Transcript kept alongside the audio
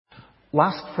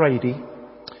Last Friday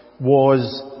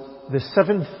was the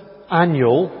 7th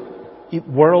annual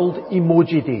World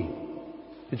Emoji Day.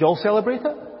 Did you all celebrate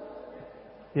it?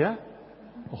 Yeah?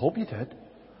 I hope you did.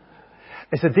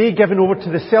 It's a day given over to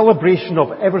the celebration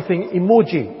of everything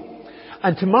emoji.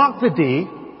 And to mark the day,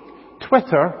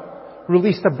 Twitter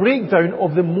released a breakdown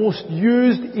of the most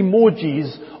used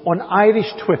emojis on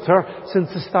Irish Twitter since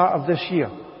the start of this year.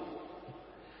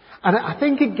 And I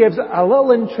think it gives a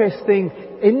little interesting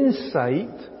insight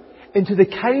into the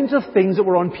kinds of things that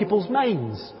were on people's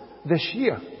minds this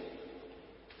year.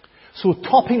 So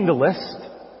topping the list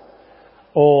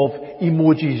of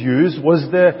emojis used was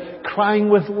the crying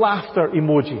with laughter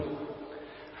emoji.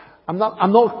 I'm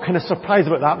not kind of surprised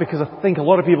about that because I think a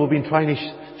lot of people have been trying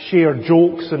to share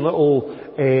jokes and little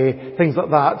things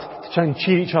like that to try and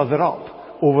cheer each other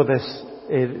up over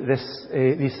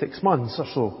these 6 months or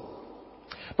so.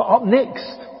 But up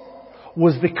next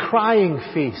was the crying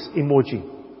face emoji.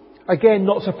 Again,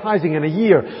 not surprising in a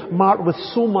year marked with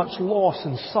so much loss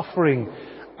and suffering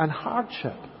and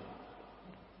hardship.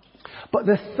 But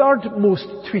the third most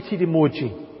tweeted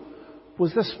emoji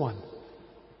was this one.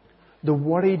 The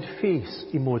worried face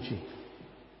emoji.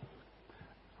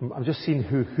 I'm just seeing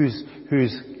who's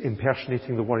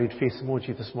impersonating the worried face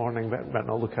emoji this morning. Better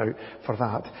not look out for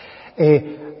that.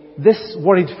 This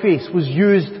worried face was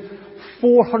used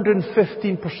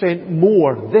 415%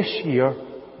 more this year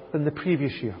than the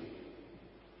previous year.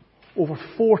 Over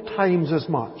 4 times as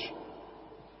much.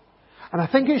 And I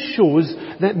think it shows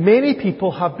that many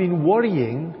people have been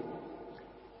worrying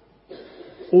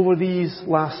over these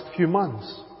last few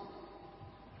months.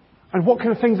 And what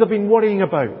kind of things have been worrying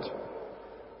about?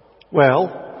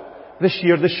 Well, this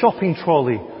year the shopping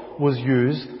trolley was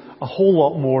used a whole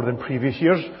lot more than previous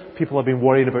years. People have been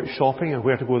worried about shopping and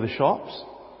where to go to the shops.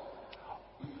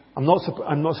 I'm not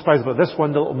surprised about this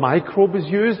one. The little microbe is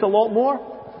used a lot more.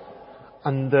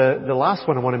 And the last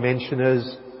one I want to mention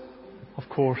is, of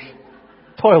course,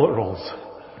 toilet rolls.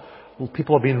 Well,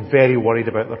 people have been very worried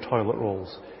about their toilet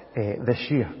rolls this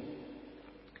year.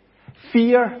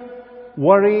 Fear,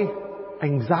 worry,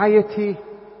 anxiety,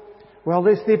 well,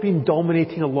 they've been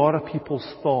dominating a lot of people's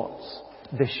thoughts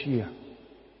this year.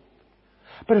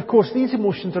 But of course, these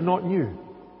emotions are not new.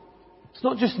 It's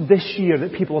not just this year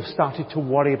that people have started to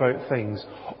worry about things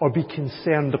or be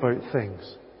concerned about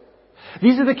things.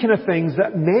 These are the kind of things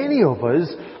that many of us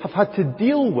have had to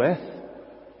deal with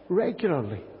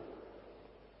regularly.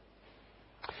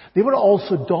 They were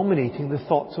also dominating the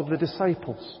thoughts of the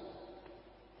disciples.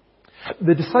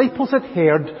 The disciples had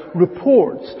heard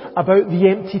reports about the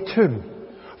empty tomb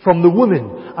from the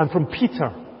woman and from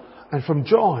Peter and from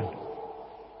John.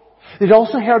 They'd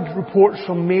also heard reports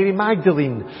from Mary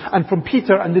Magdalene and from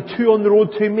Peter and the 2 on the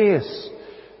road to Emmaus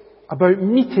about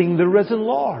meeting the risen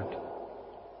Lord.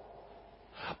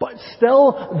 But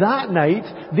still, that night,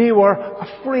 they were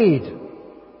afraid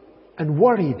and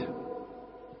worried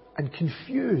and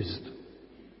confused.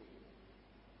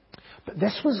 But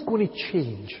this was going to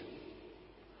change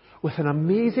with an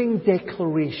amazing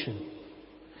declaration.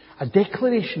 A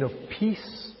declaration of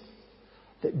peace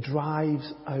that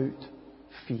drives out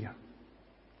fear.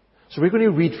 So we're going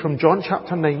to read from John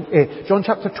chapter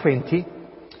 20,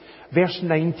 verse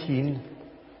 19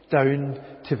 down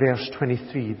to verse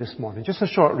 23 this morning. Just a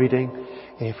short reading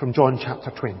from John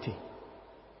chapter 20.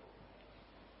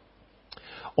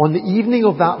 On the evening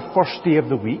of that first day of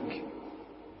the week,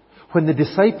 when the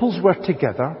disciples were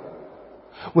together,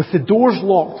 with the doors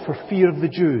locked for fear of the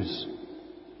Jews,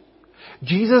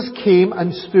 Jesus came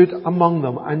and stood among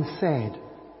them and said,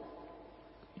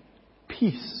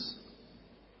 "Peace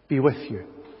be with you."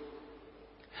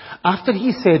 After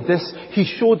he said this, he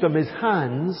showed them his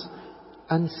hands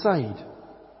and side.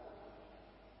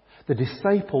 The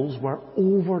disciples were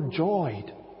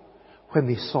overjoyed when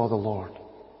they saw the Lord.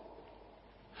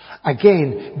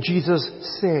 Again, Jesus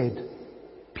said,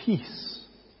 "Peace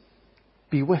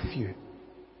be with you.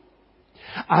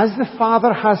 As the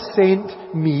Father has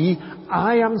sent me,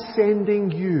 I am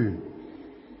sending you."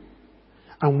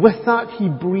 And with that he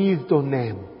breathed on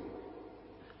them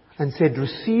and said,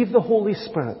 "Receive the Holy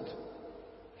Spirit.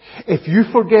 If you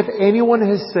forgive anyone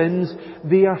his sins,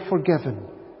 they are forgiven.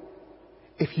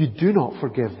 If you do not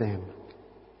forgive them,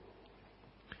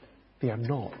 they are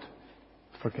not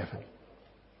forgiven."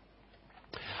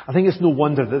 I think it's no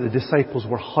wonder that the disciples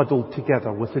were huddled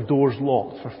together with the doors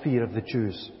locked for fear of the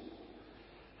Jews.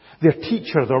 Their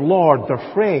teacher, their Lord,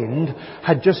 their friend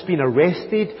had just been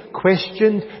arrested,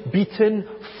 questioned, beaten,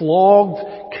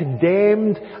 flogged,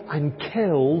 condemned and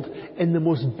killed in the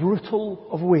most brutal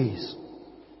of ways.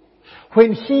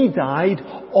 When He died,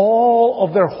 all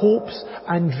of their hopes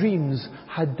and dreams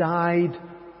had died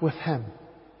with Him.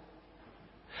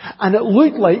 And it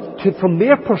looked like, from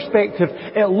their perspective,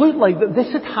 it looked like that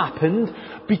this had happened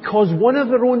because one of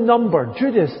their own number,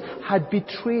 Judas, had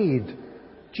betrayed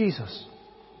Jesus.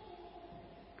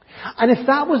 And if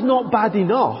that was not bad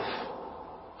enough,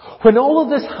 when all of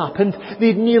this happened,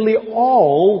 they'd nearly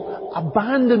all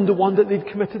abandoned the one that they'd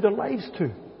committed their lives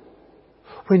to.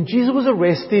 When Jesus was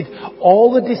arrested,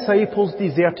 all the disciples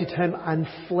deserted Him and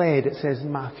fled, it says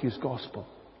in Matthew's Gospel.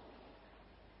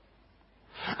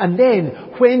 And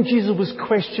then, when Jesus was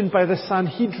questioned by the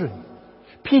Sanhedrin,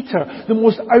 Peter, the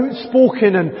most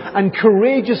outspoken and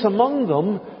courageous among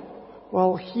them,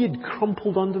 well, he had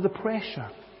crumpled under the pressure.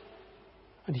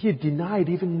 And he had denied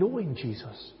even knowing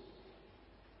Jesus.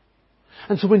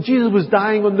 And so when Jesus was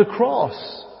dying on the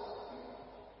cross,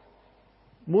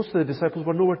 most of the disciples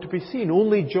were nowhere to be seen.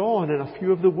 Only John and a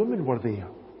few of the women were there.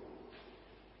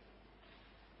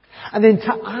 And then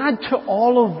to add to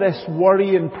all of this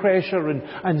worry and pressure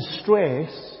and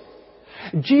stress,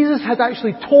 Jesus had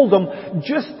actually told them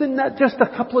just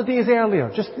a couple of days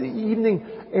earlier, just the evening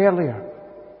earlier,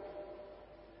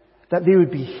 that they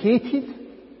would be hated,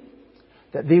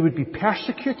 that they would be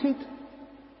persecuted,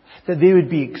 that they would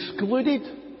be excluded,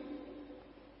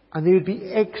 and they would be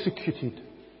executed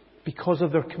because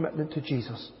of their commitment to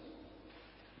Jesus.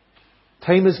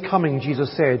 Time is coming,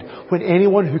 Jesus said, when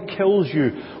anyone who kills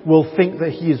you will think that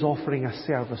he is offering a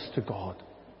service to God.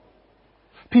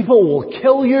 People will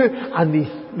kill you and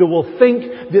they will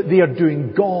think that they are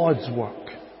doing God's work.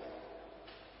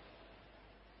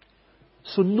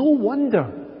 So no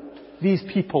wonder these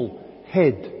people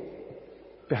hid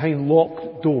behind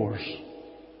locked doors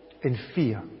in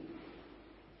fear.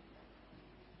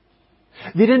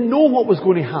 They didn't know what was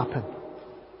going to happen.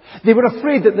 They were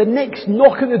afraid that the next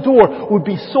knock at the door would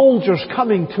be soldiers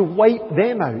coming to wipe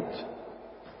them out.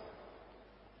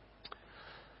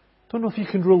 Don't know if you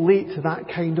can relate to that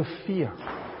kind of fear.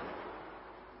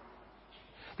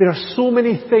 There are so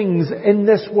many things in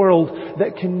this world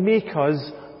that can make us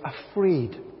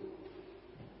afraid.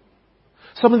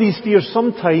 Some of these fears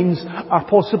sometimes are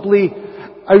possibly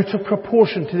out of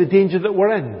proportion to the danger that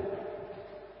we're in.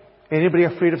 Anybody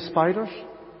afraid of spiders?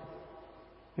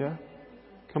 Yeah?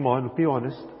 Come on, be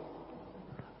honest.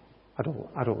 I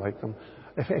don't like them.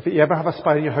 If you ever have a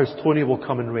spider in your house, Tony will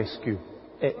come and rescue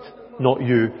it. Not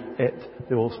you, it.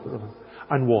 The wasps.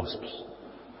 And wasps.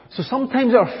 So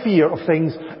sometimes our fear of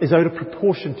things is out of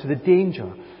proportion to the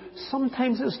danger.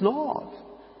 Sometimes it's not.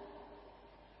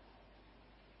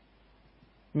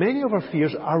 Many of our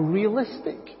fears are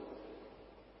realistic.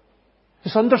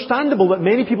 It's understandable that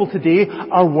many people today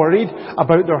are worried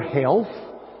about their health,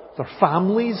 their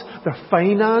families, their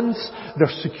finance, their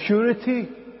security,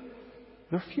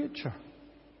 their future.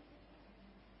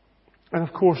 And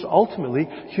of course, ultimately,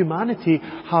 humanity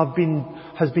has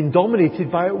been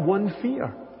dominated by one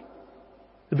fear.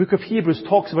 The book of Hebrews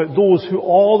talks about those who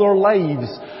all their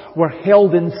lives were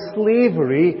held in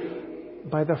slavery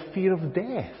by their fear of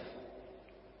death.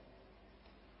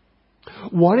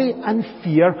 Worry and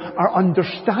fear are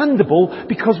understandable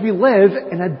because we live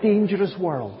in a dangerous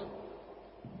world.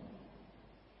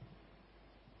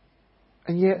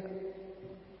 And yet,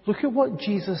 look at what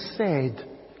Jesus said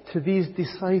to these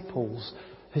disciples.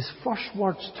 His first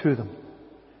words to them.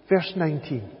 Verse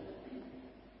 19. It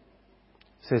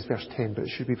says verse 10, but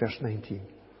it should be verse 19.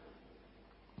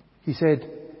 He said,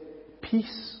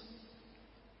 "Peace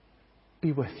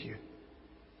be with you."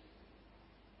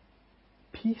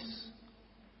 Peace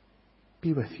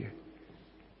be with you.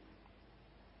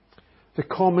 The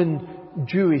common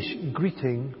Jewish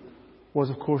greeting was,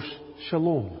 of course,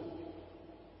 shalom.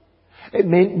 It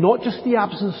meant not just the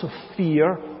absence of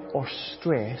fear or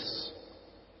stress,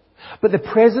 but the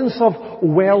presence of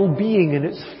well-being in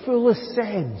its fullest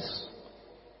sense.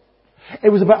 It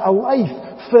was about a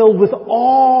life filled with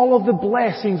all of the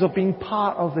blessings of being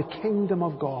part of the kingdom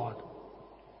of God.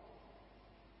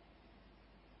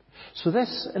 So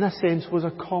this, in a sense, was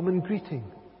a common greeting.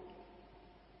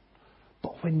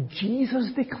 But when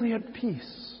Jesus declared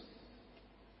peace,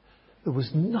 there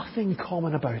was nothing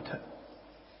common about it.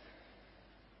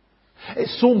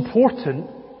 It's so important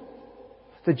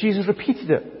that Jesus repeated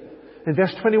it in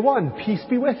verse 21, "Peace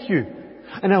be with you."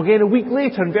 And again a week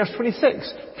later in verse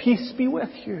 26, "Peace be with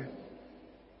you."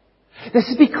 This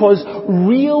is because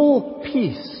real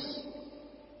peace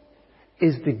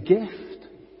is the gift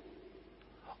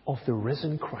of the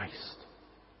risen Christ.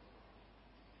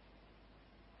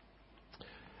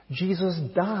 Jesus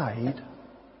died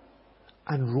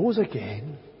and rose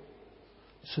again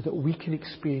so that we can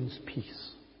experience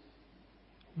peace.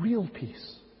 Real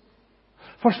peace.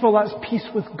 First of all, that's peace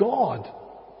with God.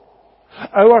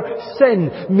 Our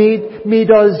sin made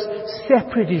us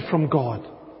separated from God,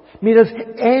 made us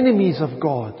enemies of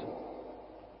God.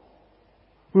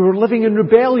 We were living in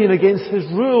rebellion against His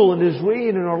rule and His reign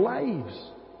in our lives.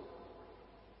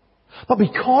 But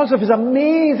because of His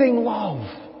amazing love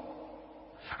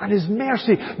and His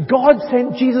mercy, God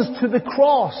sent Jesus to the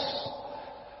cross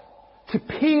to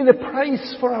pay the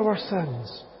price for our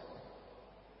sins,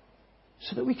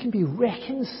 so that we can be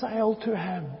reconciled to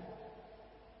Him.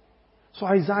 So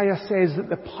Isaiah says that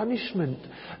the punishment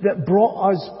that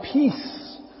brought us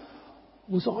peace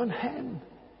was on Him.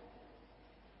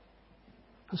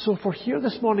 And so if we're here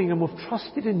this morning and we've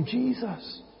trusted in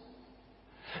Jesus,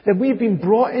 then we've been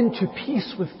brought into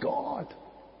peace with God.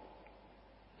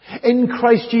 In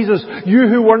Christ Jesus, you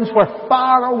who once were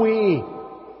far away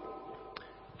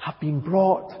have been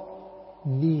brought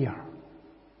near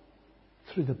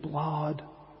through the blood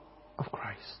of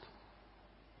Christ.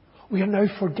 We are now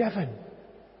forgiven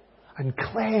and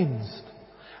cleansed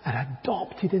and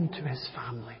adopted into His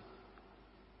family.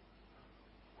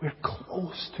 We're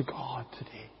close to God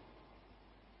today.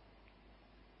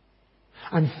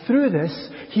 And through this,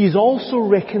 He's also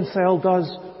reconciled us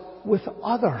with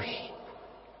others.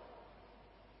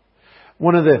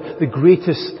 One of the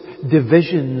greatest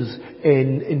divisions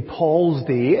in Paul's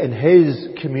day, in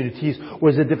his communities,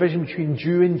 was the division between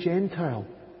Jew and Gentile.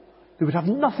 They would have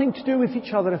nothing to do with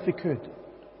each other if they could.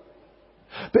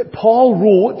 But Paul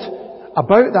wrote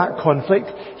about that conflict.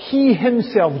 He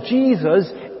himself,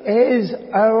 Jesus, is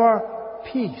our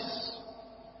peace,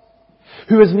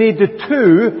 who has made the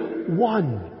two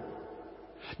one,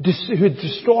 who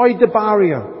destroyed the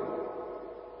barrier,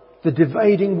 the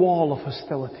dividing wall of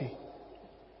hostility.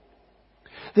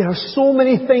 There are so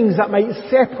many things that might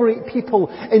separate people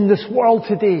in this world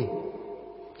today.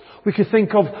 We could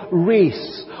think of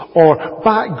race, or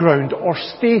background, or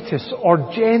status,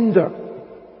 or gender,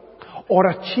 or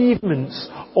achievements,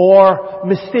 or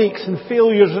mistakes and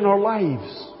failures in our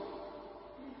lives.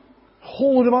 A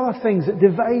whole lot of other things that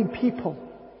divide people.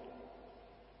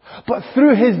 But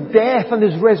through His death and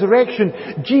His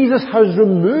resurrection, Jesus has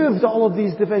removed all of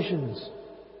these divisions.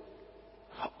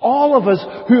 All of us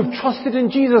who have trusted in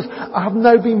Jesus have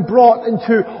now been brought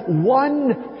into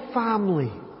one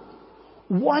family,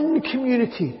 one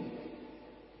community,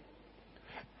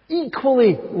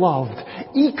 equally loved,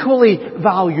 equally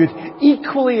valued,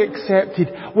 equally accepted,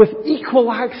 with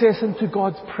equal access into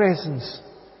God's presence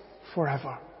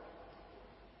forever.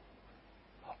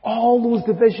 All those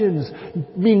divisions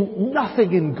mean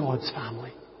nothing in God's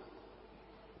family,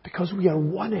 because we are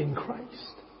one in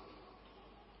Christ.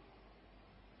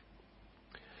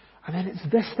 And then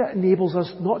it's this that enables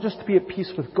us not just to be at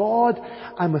peace with God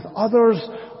and with others,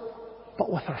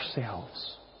 but with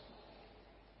ourselves.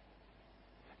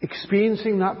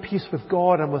 Experiencing that peace with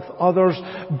God and with others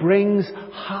brings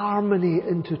harmony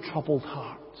into troubled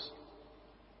hearts.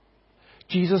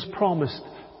 Jesus promised,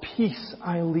 "Peace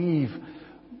I leave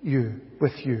you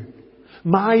with you.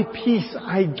 My peace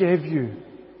I give you.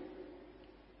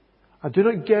 I do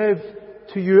not give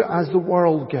to you as the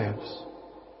world gives.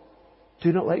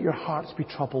 Do not let your hearts be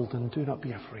troubled and do not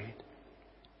be afraid."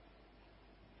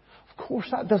 Of course,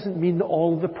 that doesn't mean that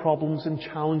all the problems and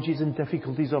challenges and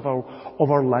difficulties of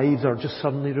our lives are just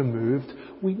suddenly removed.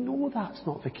 We know that's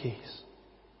not the case.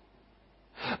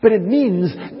 But it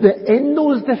means that in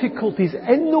those difficulties,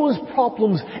 in those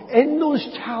problems, in those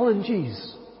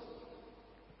challenges,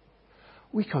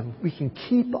 we can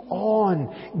keep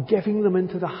on giving them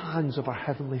into the hands of our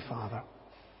Heavenly Father.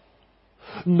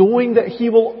 Knowing that He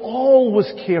will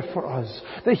always care for us,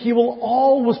 that He will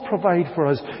always provide for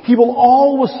us, He will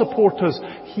always support us,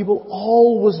 He will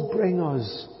always bring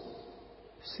us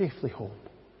safely home.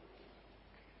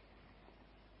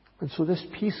 And so this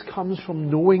peace comes from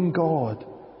knowing God,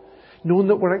 knowing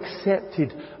that we're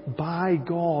accepted by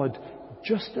God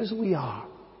just as we are.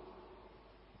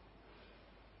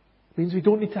 It means we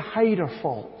don't need to hide our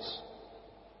faults.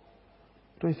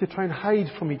 We don't need to try and hide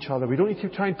from each other. We don't need to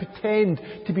try and pretend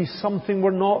to be something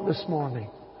we're not this morning.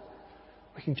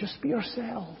 We can just be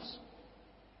ourselves.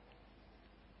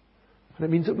 And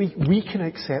it means that we can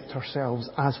accept ourselves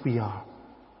as we are.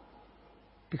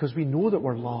 Because we know that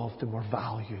we're loved and we're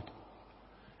valued.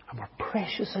 And we're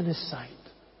precious in His sight.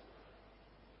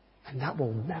 And that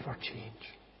will never change.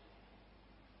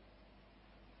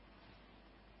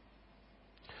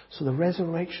 So the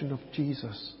resurrection of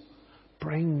Jesus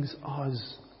brings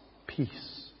us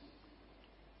peace.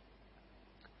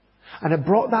 And it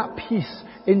brought that peace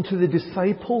into the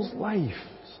disciples' lives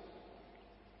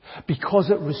because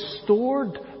it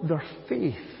restored their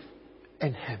faith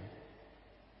in Him.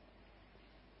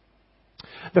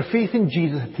 Their faith in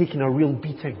Jesus had taken a real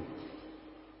beating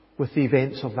with the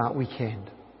events of that weekend.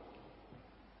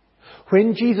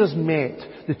 When Jesus met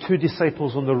the two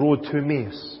disciples on the road to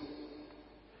Emmaus,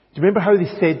 do you remember how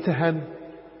they said to Him,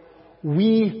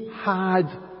 "We had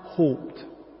hoped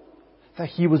that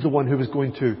He was the one who was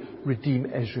going to redeem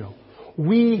Israel.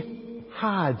 We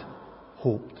had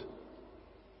hoped."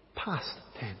 Past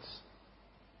tense.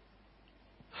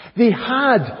 They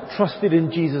had trusted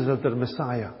in Jesus as their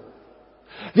Messiah.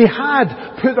 They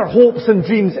had put their hopes and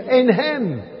dreams in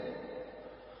Him.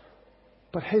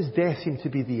 But His death seemed to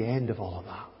be the end of all of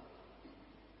that.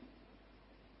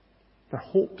 Their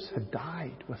hopes had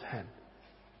died with Him.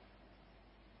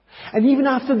 And even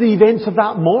after the events of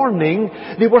that morning,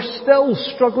 they were still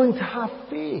struggling to have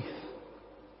faith.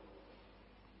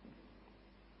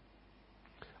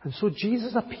 And so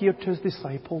Jesus appeared to His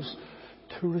disciples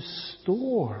to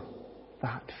restore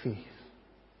that faith.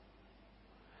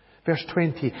 Verse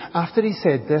 20, after He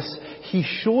said this, He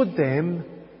showed them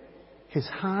His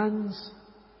hands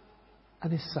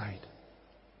and His side.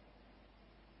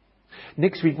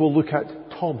 Next week we'll look at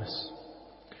Thomas,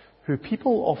 who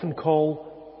people often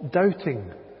call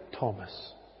Doubting Thomas.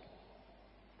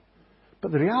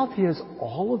 But the reality is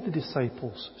all of the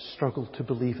disciples struggled to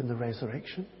believe in the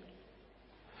resurrection.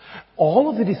 All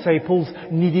of the disciples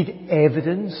needed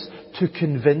evidence to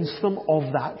convince them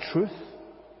of that truth.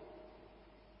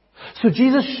 So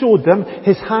Jesus showed them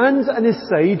His hands and His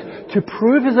side to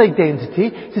prove His identity,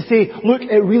 to say, look,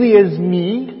 it really is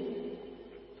me,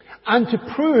 and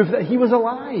to prove that He was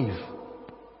alive.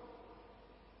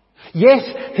 Yes,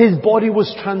 His body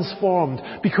was transformed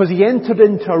because He entered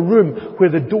into a room where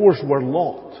the doors were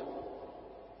locked.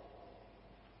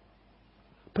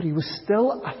 But He was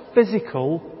still a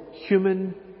physical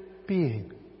human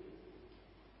being.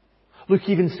 Luke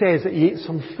even says that He ate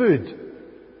some food,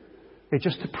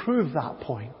 just to prove that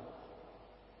point.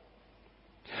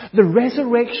 The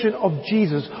resurrection of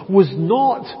Jesus was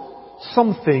not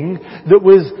something that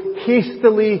was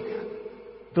hastily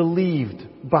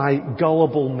believed by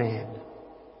gullible men.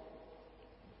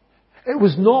 It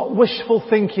was not wishful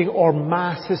thinking or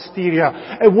mass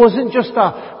hysteria. It wasn't just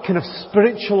a kind of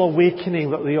spiritual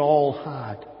awakening that they all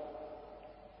had.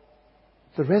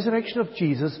 The resurrection of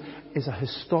Jesus is a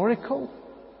historical,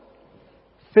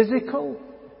 physical,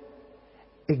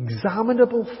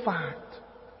 examinable fact,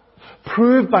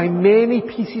 proved by many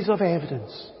pieces of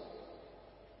evidence.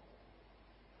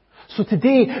 So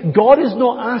today, God is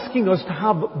not asking us to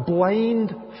have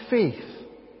blind faith.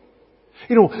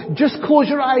 Just close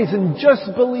your eyes and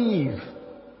just believe.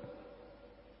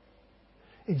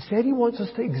 Instead, He wants us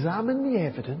to examine the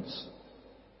evidence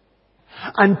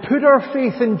and put our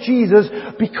faith in Jesus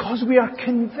because we are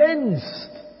convinced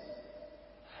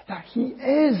that He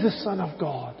is the Son of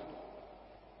God.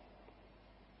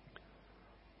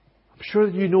 I'm sure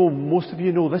that most of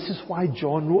you know, this is why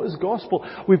John wrote his Gospel.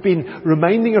 We've been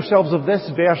reminding ourselves of this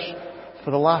verse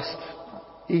for the last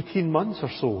 18 months or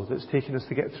so that's taken us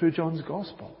to get through John's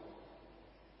Gospel.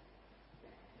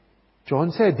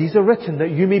 John said, "These are written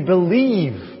that you may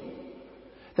believe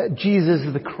that Jesus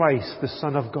is the Christ, the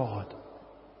Son of God,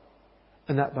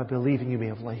 and that by believing you may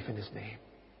have life in His name."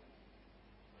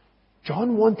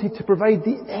 John wanted to provide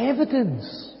the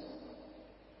evidence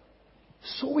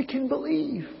so we can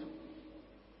believe.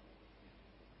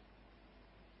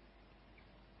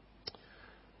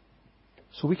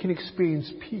 So we can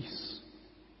experience peace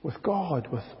with God,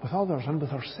 with others, and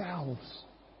with ourselves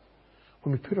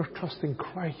when we put our trust in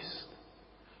Christ,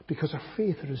 because our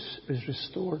faith is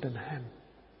restored in Him.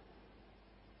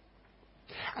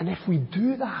 And if we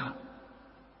do that,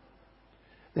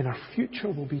 then our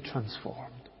future will be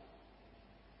transformed.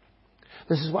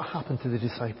 This is what happened to the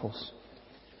disciples.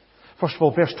 First of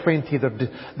all, verse 20,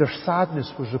 their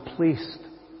sadness was replaced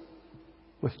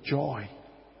with joy.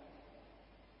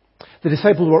 The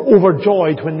disciples were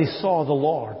overjoyed when they saw the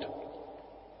Lord.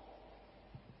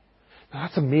 Now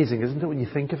that's amazing, isn't it, when you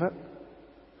think of it?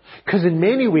 Because in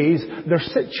many ways, their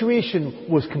situation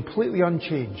was completely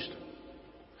unchanged.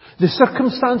 The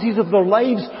circumstances of their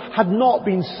lives had not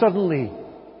been suddenly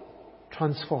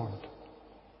transformed.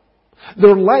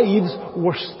 Their lives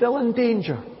were still in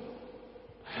danger.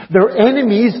 Their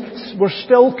enemies were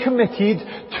still committed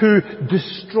to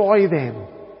destroy them.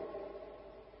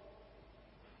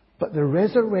 But the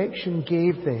resurrection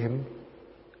gave them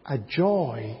a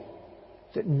joy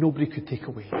that nobody could take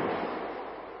away.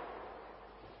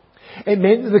 It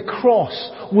meant that the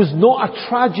cross was not a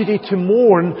tragedy to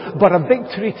mourn, but a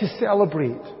victory to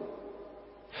celebrate.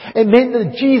 It meant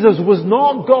that Jesus was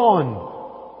not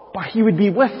gone, but He would be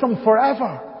with them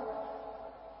forever.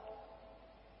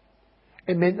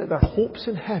 It meant that their hopes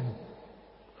in Him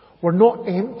were not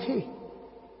empty,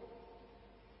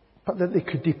 but that they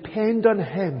could depend on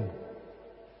Him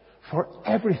for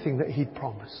everything that He'd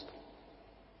promised.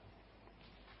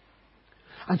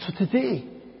 And so today,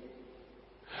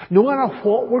 no matter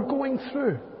what we're going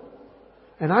through,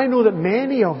 and I know that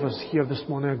many of us here this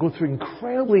morning are going through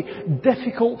incredibly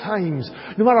difficult times.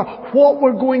 No matter what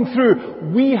we're going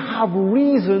through, we have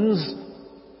reasons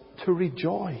to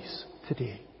rejoice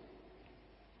today.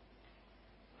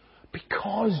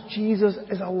 Because Jesus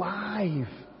is alive.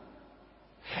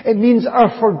 It means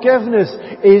our forgiveness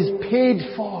is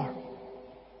paid for.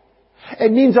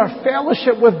 It means our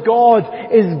fellowship with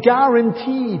God is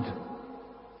guaranteed.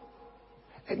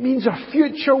 It means our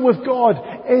future with God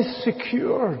is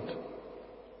secured.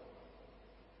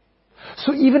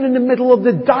 So even in the middle of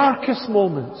the darkest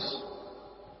moments,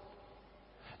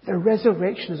 the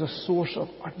resurrection is a source of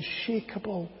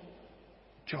unshakable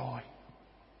joy.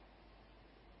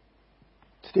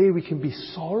 Today we can be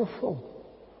sorrowful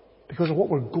because of what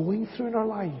we're going through in our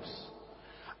lives,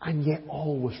 and yet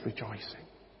always rejoicing.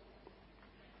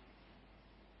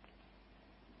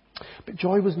 But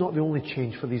joy was not the only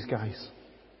change for these guys.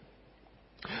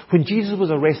 When Jesus was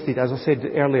arrested, as I said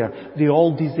earlier, they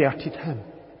all deserted Him.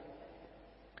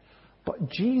 But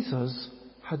Jesus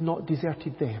had not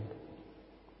deserted them.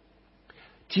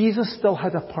 Jesus still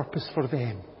had a purpose for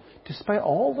them, despite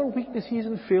all their weaknesses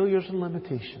and failures and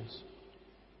limitations.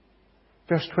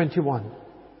 Verse 21.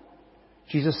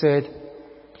 Jesus said,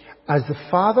 "As the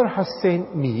Father has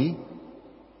sent me,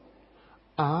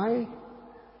 I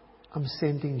am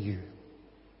sending you."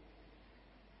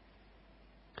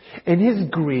 In His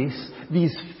grace,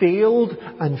 these failed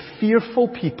and fearful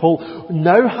people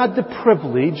now had the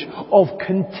privilege of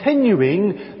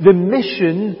continuing the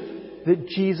mission that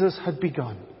Jesus had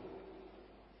begun.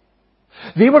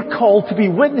 They were called to be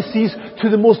witnesses to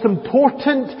the most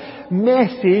important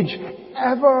message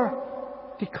ever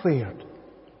declared.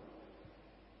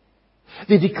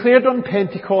 They declared on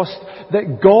Pentecost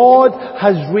that God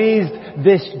has raised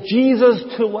this Jesus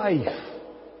to life.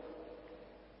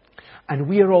 And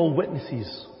we are all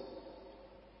witnesses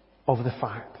of the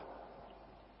fact.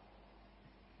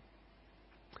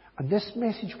 And this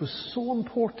message was so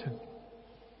important.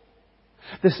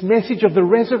 This message of the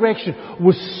resurrection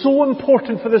was so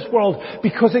important for this world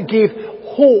because it gave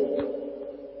hope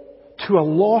to a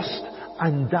lost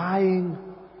and dying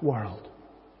world.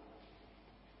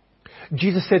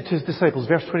 Jesus said to His disciples,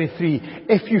 verse 23,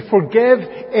 "If you forgive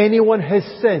anyone his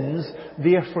sins,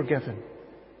 they are forgiven.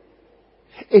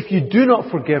 If you do not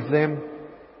forgive them,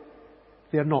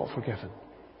 they are not forgiven."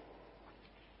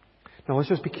 Now let's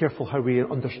just be careful how we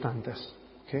understand this,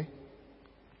 okay?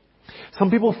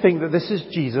 Some people think that this is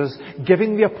Jesus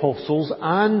giving the apostles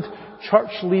and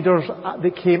church leaders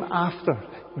that came after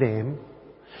them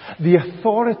the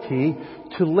authority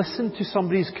to listen to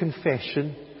somebody's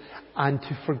confession and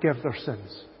to forgive their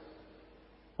sins.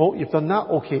 Oh, you've done that?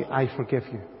 Okay, I forgive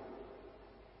you.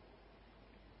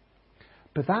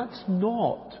 But that's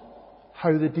not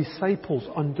how the disciples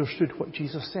understood what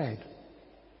Jesus said.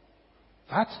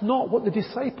 That's not what the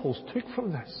disciples took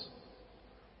from this.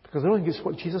 Because I don't think it's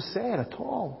what Jesus said at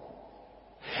all.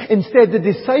 Instead, the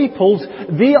disciples,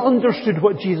 they understood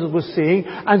what Jesus was saying,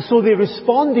 and so they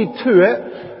responded to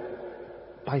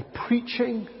it by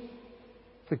preaching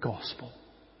the gospel.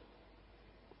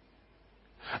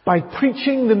 By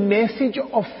preaching the message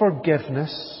of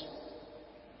forgiveness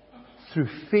through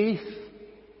faith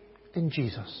in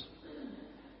Jesus.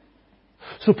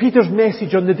 So Peter's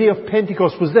message on the day of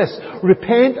Pentecost was this: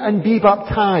 repent and be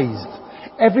baptized,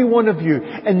 every one of you,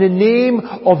 in the name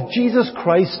of Jesus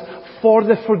Christ for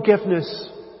the forgiveness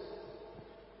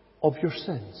of your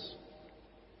sins.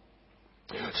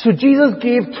 So Jesus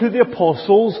gave to the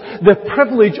apostles the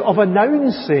privilege of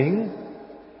announcing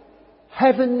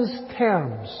heaven's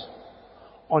terms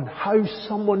on how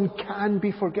someone can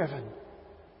be forgiven.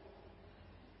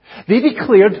 They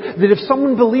declared that if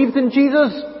someone believed in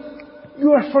Jesus,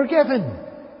 you are forgiven.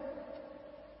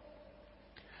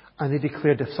 And they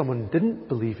declared if someone didn't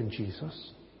believe in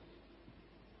Jesus,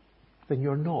 then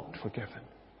you're not forgiven.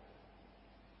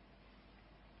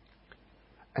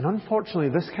 And unfortunately,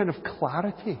 this kind of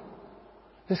clarity,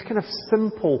 this kind of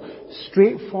simple,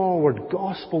 straightforward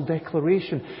gospel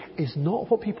declaration is not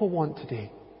what people want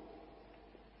today.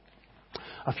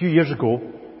 A few years ago,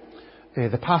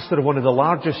 the pastor of one of the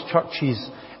largest churches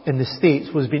in the States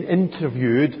was being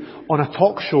interviewed on a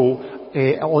talk show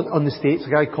on the States. A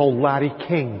guy called Larry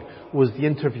King was the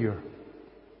interviewer.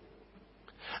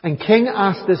 And King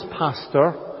asked this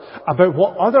pastor about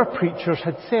what other preachers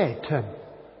had said to him.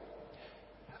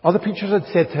 Other preachers had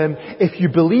said to him, if you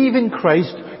believe in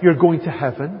Christ, you're going to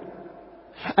heaven.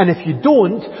 And if you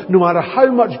don't, no matter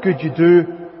how much good you do,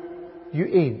 you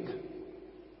ain't.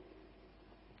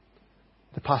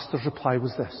 The pastor's reply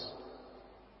was this: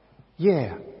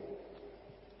 yeah,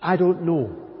 I don't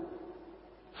know.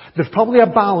 There's probably a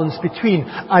balance between,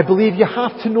 I believe you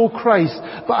have to know Christ,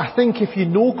 but I think if you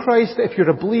know Christ, if you're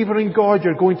a believer in God,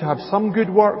 you're going to have some good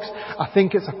works. I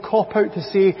think it's a cop-out to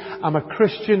say, I'm a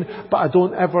Christian, but I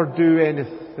don't ever do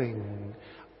anything.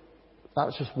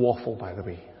 That's just waffle, by the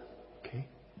way. Okay?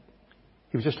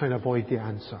 He was just trying to avoid the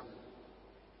answer.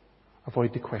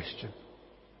 Avoid the question.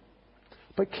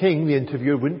 But King, the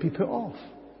interviewer, wouldn't be put off.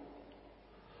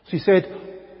 So he said,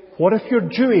 what if you're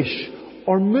Jewish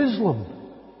or Muslim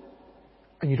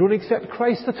and you don't accept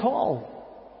Christ at all?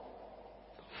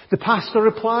 The pastor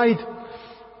replied,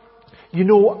 you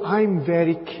know, I'm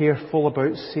very careful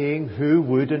about saying who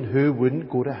would and who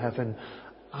wouldn't go to heaven.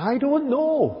 I don't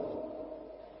know.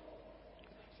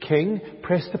 King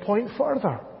pressed the point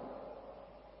further.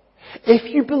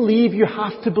 If you believe you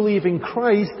have to believe in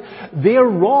Christ, they're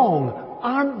wrong,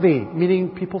 aren't they?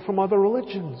 Meaning people from other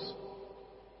religions.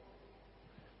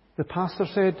 The pastor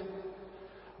said,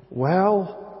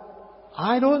 well,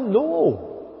 I don't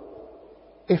know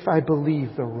if I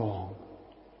believe they're wrong.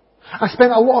 I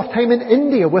spent a lot of time in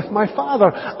India with my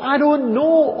father. I don't know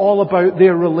all about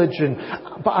their religion,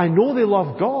 but I know they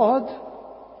love God.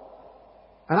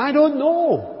 And I don't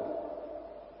know.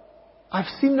 I've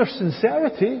seen their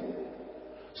sincerity,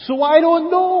 so I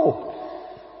don't know.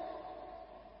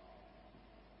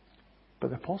 But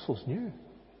the apostles knew.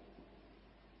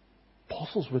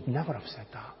 Apostles would never have said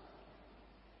that.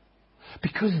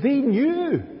 Because they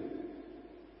knew.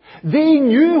 They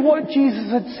knew what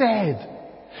Jesus had said.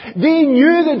 They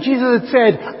knew that Jesus had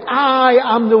said, I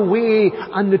am the way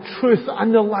and the truth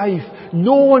and the life.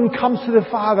 No one comes to the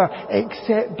Father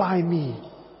except by me.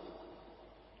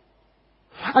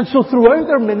 And so throughout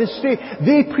their ministry,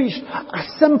 they preached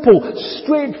a simple,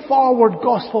 straightforward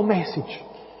gospel message.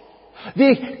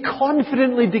 They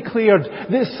confidently declared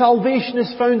that salvation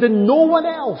is found in no one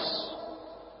else.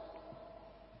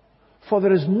 For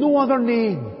there is no other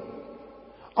name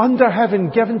under heaven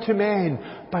given to men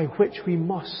by which we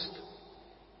must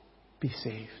be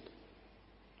saved.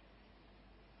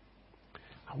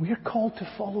 And we are called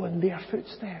to follow in their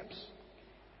footsteps.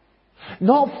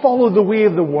 Not follow the way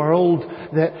of the world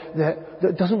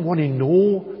that doesn't want to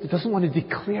know, that doesn't want to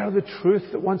declare the truth,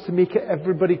 that wants to make it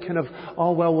everybody kind of,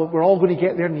 oh well, we're all going to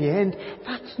get there in the end.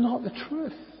 That's not the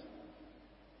truth.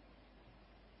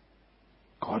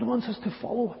 God wants us to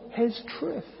follow His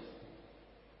truth.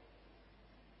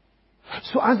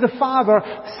 So as the Father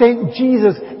sent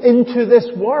Jesus into this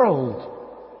world,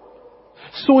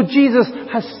 so Jesus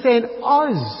has sent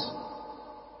us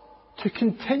to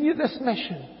continue this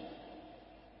mission.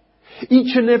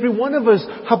 Each and every one of us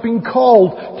have been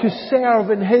called to serve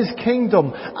in His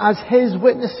kingdom as His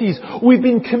witnesses. We've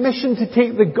been commissioned to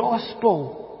take the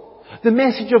gospel, the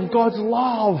message of God's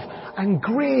love and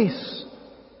grace,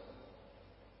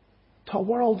 to a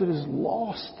world that is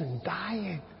lost and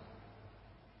dying.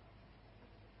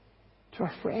 To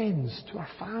our friends, to our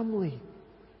family,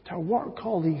 to our work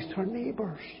colleagues, to our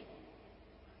neighbours,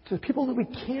 to the people that we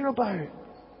care about.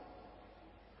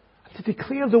 To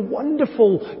declare the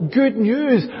wonderful good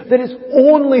news that it's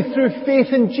only through faith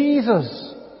in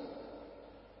Jesus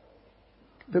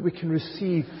that we can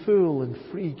receive full and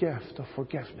free gift of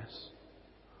forgiveness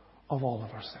of all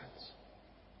of our sins.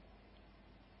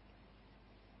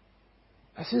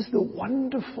 This is the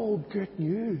wonderful good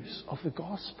news of the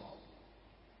gospel.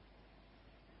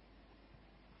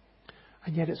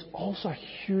 And yet it's also a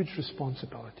huge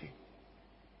responsibility.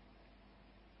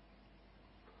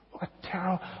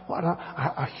 What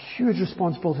a huge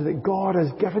responsibility that God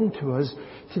has given to us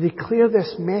to declare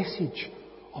this message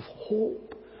of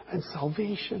hope and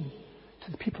salvation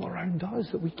to the people around us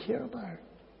that we care about.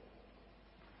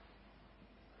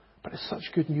 But it's such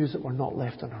good news that we're not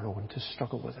left on our own to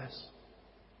struggle with this.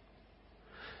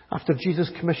 After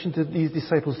Jesus commissioned these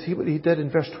disciples, see what He did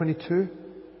in verse 22?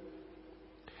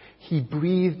 He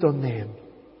breathed on them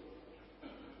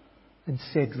and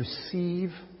said,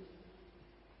 receive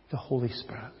the Holy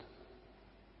Spirit.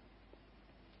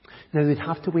 Now they'd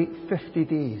have to wait 50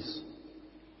 days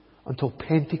until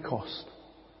Pentecost,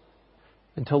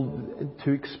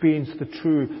 to experience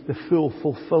the full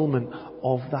fulfillment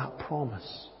of that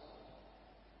promise.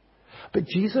 But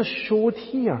Jesus showed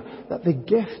here that the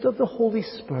gift of the Holy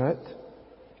Spirit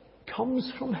comes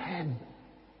from Him.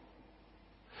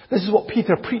 This is what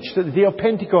Peter preached at the day of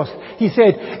Pentecost. He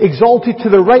said, exalted to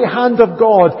the right hand of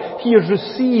God, he has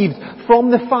received from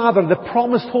the Father the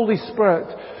promised Holy Spirit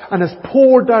and has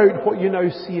poured out what you now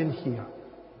see and hear.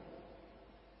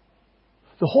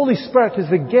 The Holy Spirit is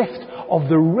the gift of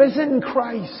the risen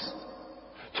Christ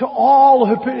to all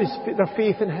who put their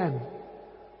faith in Him.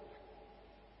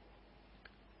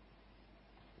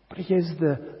 But He is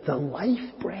the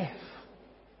life breath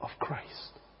of Christ.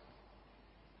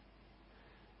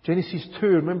 Genesis 2,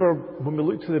 remember when we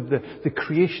looked at the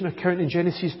creation account in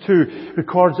Genesis 2,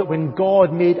 records that when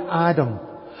God made Adam,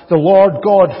 the Lord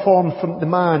God formed from the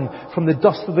man from the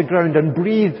dust of the ground and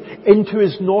breathed into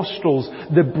his nostrils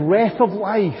the breath of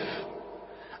life,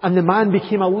 and the man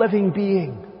became a living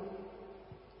being.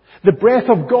 The breath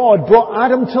of God brought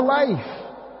Adam to life.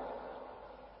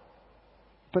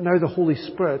 But now the Holy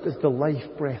Spirit is the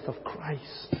life breath of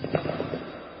Christ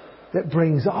that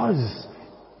brings us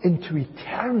into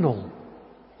eternal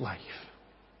life.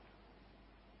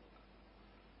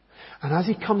 And as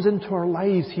He comes into our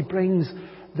lives, He brings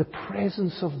the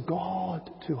presence of God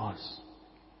to us.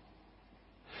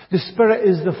 The Spirit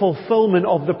is the fulfillment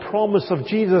of the promise of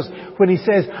Jesus when He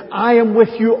says, I am with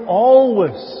you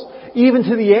always, even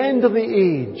to the end of the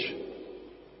age.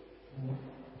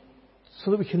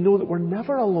 So that we can know that we're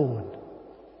never alone,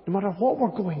 no matter what we're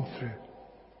going through.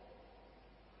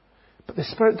 But the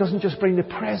Spirit doesn't just bring the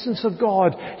presence of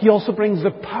God, He also brings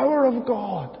the power of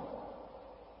God.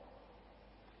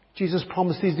 Jesus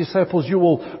promised these disciples, you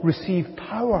will receive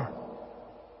power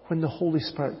when the Holy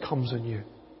Spirit comes on you.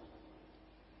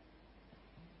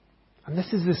 And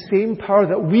this is the same power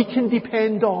that we can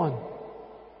depend on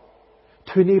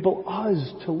to enable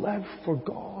us to live for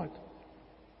God.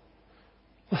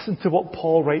 Listen to what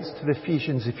Paul writes to the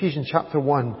Ephesians chapter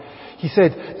 1. He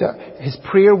said that his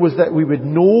prayer was that we would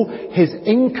know His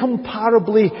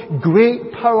incomparably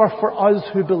great power for us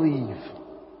who believe.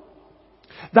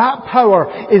 That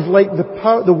power is like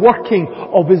the working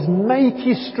of His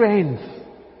mighty strength,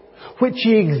 which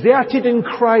He exerted in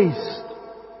Christ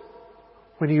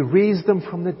when He raised Him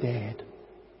from the dead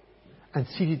and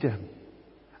seated Him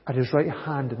at His right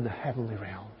hand in the heavenly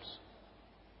realms.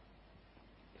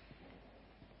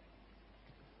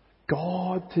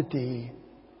 God today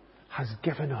has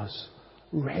given us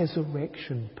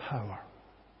resurrection power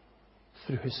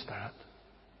through His Spirit.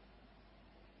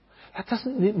 That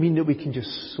doesn't mean that we can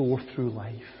just soar through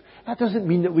life. That doesn't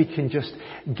mean that we can just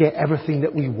get everything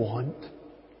that we want.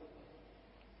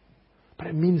 But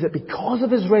it means that because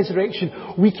of His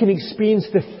resurrection, we can experience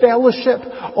the fellowship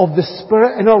of the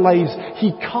Spirit in our lives.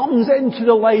 He comes into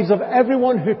the lives of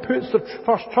everyone who puts their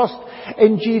first trust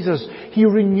in Jesus. He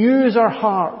renews our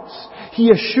hearts.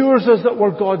 He assures us that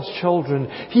we're God's children.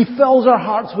 He fills our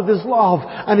hearts with His love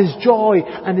and His joy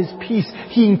and His peace.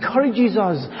 He encourages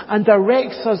us and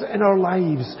directs us in our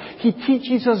lives. He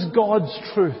teaches us God's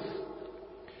truth.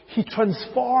 He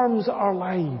transforms our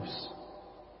lives.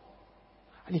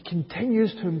 And He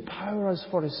continues to empower us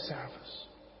for His service.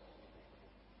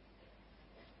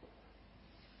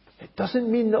 It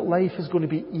doesn't mean that life is going to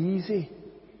be easy.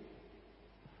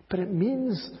 But it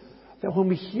means that when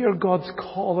we hear God's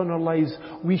call in our lives,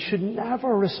 we should never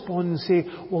respond and say,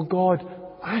 well, God,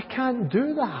 I can't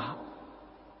do that.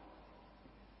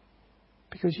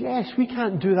 Because yes, we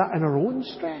can't do that in our own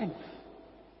strength.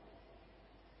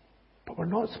 But we're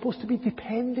not supposed to be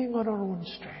depending on our own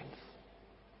strength.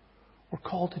 We're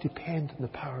called to depend on the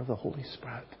power of the Holy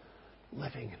Spirit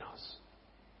living in us.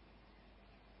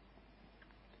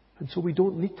 And so we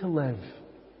don't need to live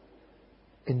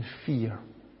in fear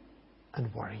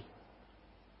and worry.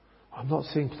 I'm not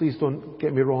saying, please don't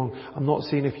get me wrong, I'm not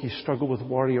saying if you struggle with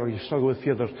worry or you struggle with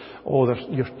fear,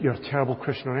 you're a terrible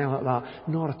Christian or anything like that.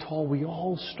 Not at all. We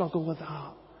all struggle with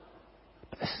that.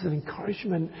 But this is an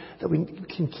encouragement that we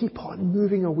can keep on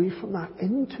moving away from that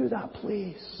into that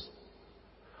place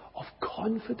of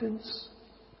confidence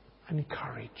and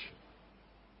courage.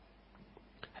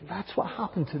 And that's what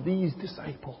happened to these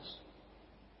disciples.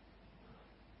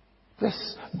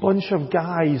 This bunch of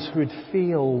guys who had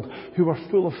failed, who were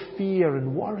full of fear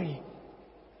and worry,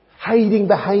 hiding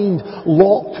behind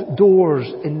locked doors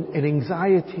in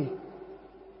anxiety.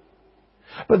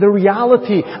 But the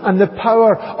reality and the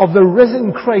power of the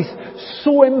risen Christ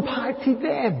so impacted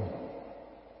them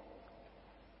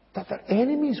that their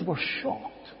enemies were shocked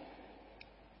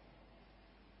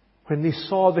when they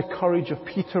saw the courage of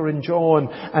Peter and John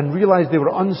and realized they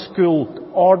were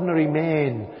unschooled, ordinary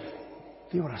men.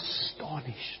 They were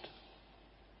astonished.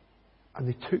 And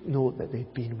they took note that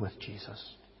they'd been with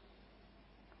Jesus.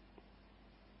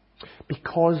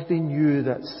 Because they knew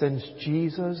that since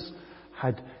Jesus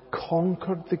had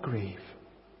conquered the grave,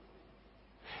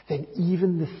 then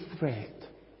even the threat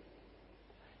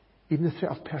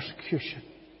of persecution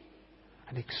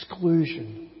and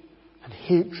exclusion and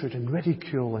hatred and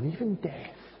ridicule and even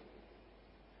death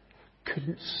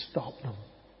couldn't stop them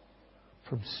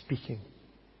from speaking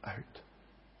out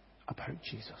about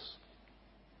Jesus.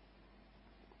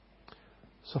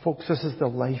 So folks, this is the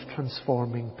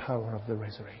life-transforming power of the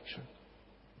resurrection.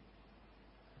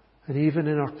 And even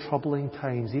in our troubling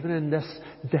times, even in this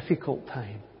difficult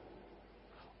time,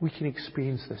 we can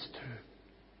experience this too.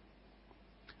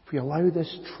 If we allow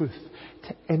this truth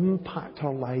to impact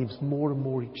our lives more and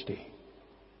more each day,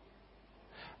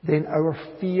 then our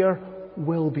fear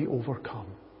will be overcome.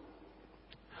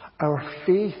 Our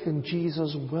faith in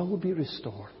Jesus will be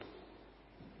restored.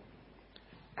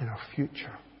 And our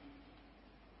future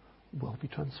will be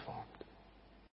transformed.